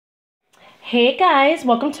Hey guys,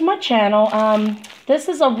 welcome to my channel. This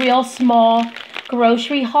is a real small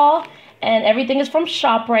grocery haul and everything is from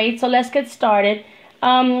ShopRite, so let's get started.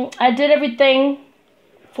 I did everything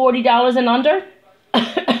 $40 and under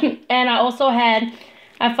and I also had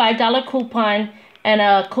a $5 coupon and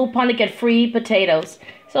a coupon to get free potatoes.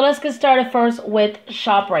 So let's get started first with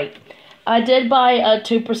ShopRite. I did buy a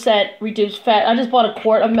 2% reduced fat. I just bought a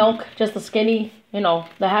quart of milk, just the skinny, the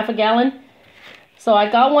half a gallon. So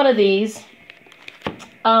I got one of these.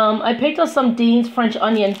 I picked up some Dean's French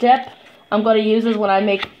onion dip. I'm going to use this when I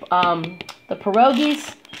make the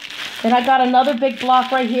pierogies. Then I got another big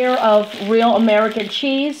block right here of real American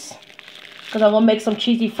cheese, because I'm going to make some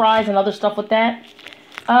cheesy fries and other stuff with that.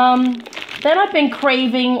 Then I've been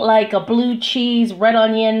craving like a blue cheese, red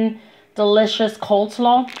onion, delicious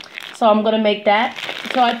coleslaw. So I'm going to make that.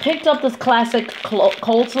 So I picked up this classic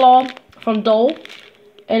coleslaw from Dole.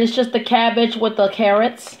 And it's just the cabbage with the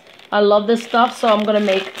carrots. I love this stuff, so I'm going to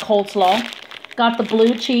make coleslaw. Got the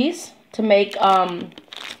blue cheese to make,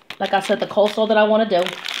 like I said, the coleslaw that I want to do.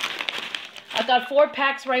 I got 4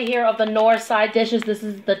 packs right here of the Knorr side dishes. This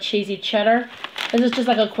is the cheesy cheddar. This is just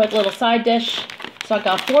like a quick little side dish. So I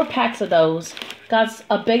got 4 packs of those. Got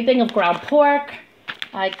a big thing of ground pork.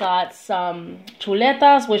 I got some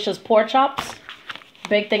chuletas, which is pork chops.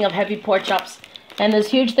 Big thing of heavy pork chops. And this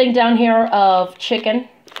huge thing down here of chicken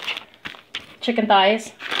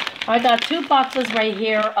thighs. I got 2 boxes right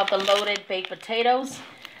here of the loaded baked potatoes.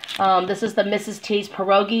 This is the Mrs. T's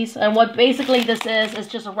pierogies. And what basically this is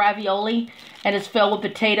just a ravioli. And it's filled with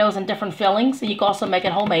potatoes and different fillings. And you can also make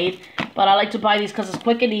it homemade. But I like to buy these because it's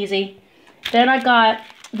quick and easy. Then I got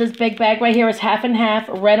this big bag right here. It's half and half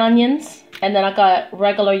red onions. And then I got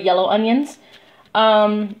regular yellow onions.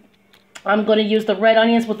 I'm going to use the red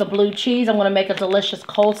onions with the blue cheese. I'm going to make a delicious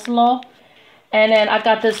coleslaw. And then I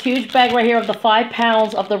got this huge bag right here of the 5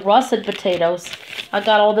 pounds of the russet potatoes. I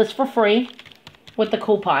got all this for free with the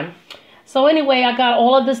coupon. So anyway, I got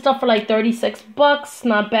all of this stuff for like 36 bucks.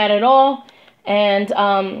 Not bad at all. And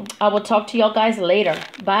I will talk to y'all guys later.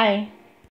 Bye.